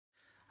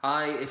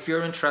Hi, if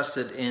you're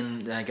interested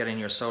in getting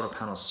your solar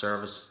panel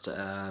serviced,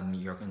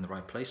 you're in the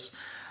right place.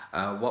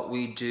 What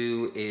we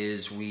do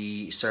is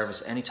we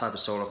service any type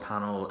of solar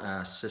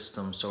panel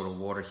system, solar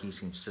water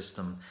heating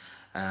system.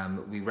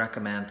 We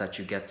recommend that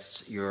you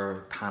get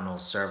your panel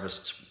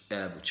serviced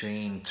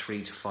between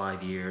 3 to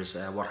 5 years.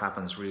 What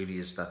happens really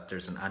is that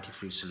there's an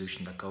antifreeze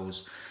solution that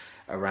goes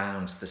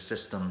around the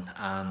system,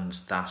 and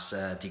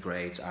that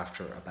degrades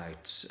after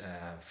about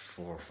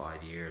 4 or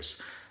 5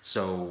 years.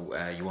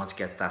 So you want to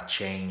get that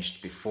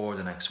changed before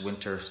the next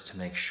winter to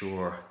make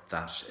sure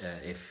that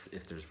if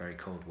there's very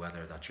cold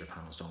weather, that your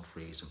panels don't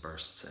freeze and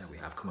burst. We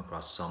have come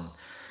across some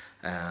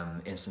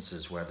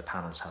instances where the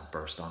panels have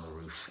burst on the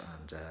roof,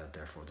 and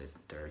therefore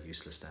they're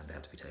useless, then they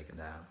have to be taken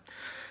down.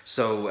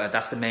 So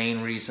that's the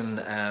main reason.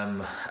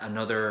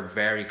 Another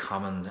very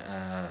common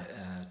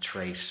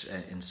trait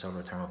in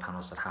solar thermal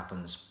panels that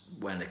happens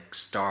when it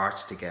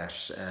starts to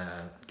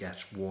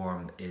get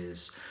warm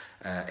is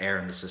air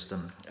in the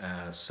system.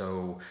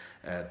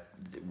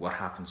 What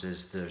happens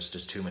is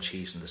there's too much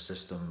heat in the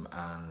system,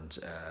 and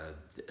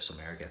some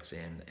air gets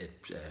in. It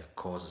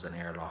causes an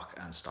airlock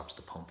and stops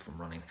the pump from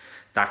running.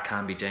 That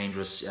can be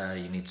dangerous.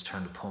 You need to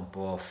turn the pump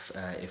off.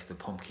 If the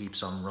pump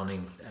keeps on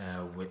running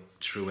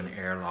through an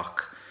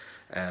airlock,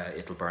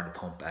 it'll burn the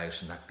pump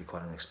out, and that can be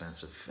quite an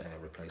expensive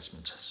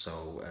replacement.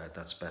 So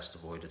that's best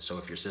avoided. So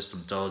if your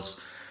system does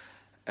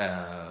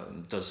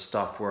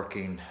stop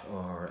working,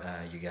 or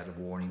you get a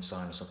warning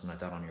sign or something like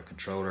that on your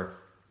controller,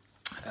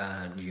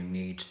 you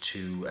need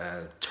to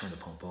turn the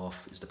pump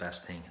off is the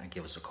best thing, and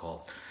give us a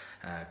call.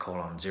 Call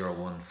on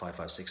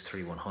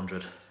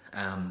 01-556-3100.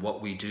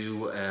 What we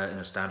do in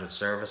a standard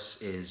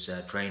service is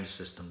drain the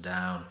system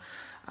down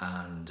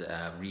and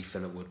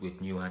refill it with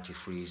new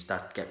antifreeze.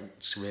 That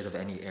gets rid of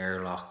any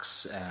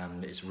airlocks.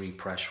 It's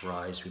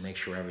repressurized. We make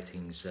sure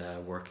everything's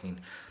working.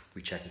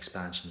 We check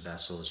expansion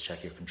vessels,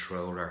 check your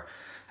controller,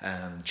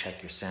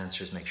 check your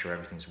sensors, make sure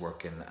everything's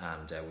working,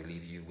 and we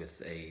leave you with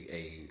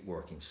a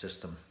working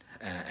system.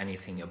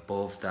 Anything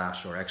above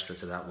that or extra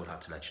to that, we'll have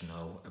to let you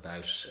know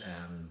about,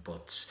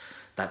 but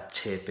that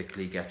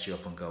typically gets you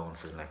up and going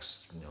for the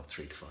next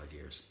 3 to 5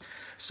 years.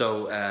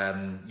 So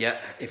yeah,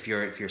 if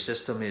your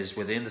system is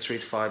within the 3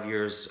 to 5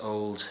 years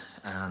old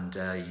and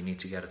you need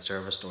to get it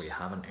serviced, or you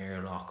have an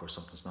airlock or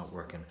something's not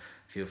working,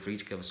 feel free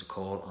to give us a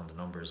call on the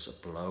numbers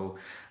below,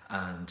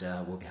 and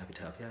we'll be happy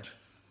to help you out.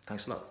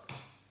 Thanks a lot.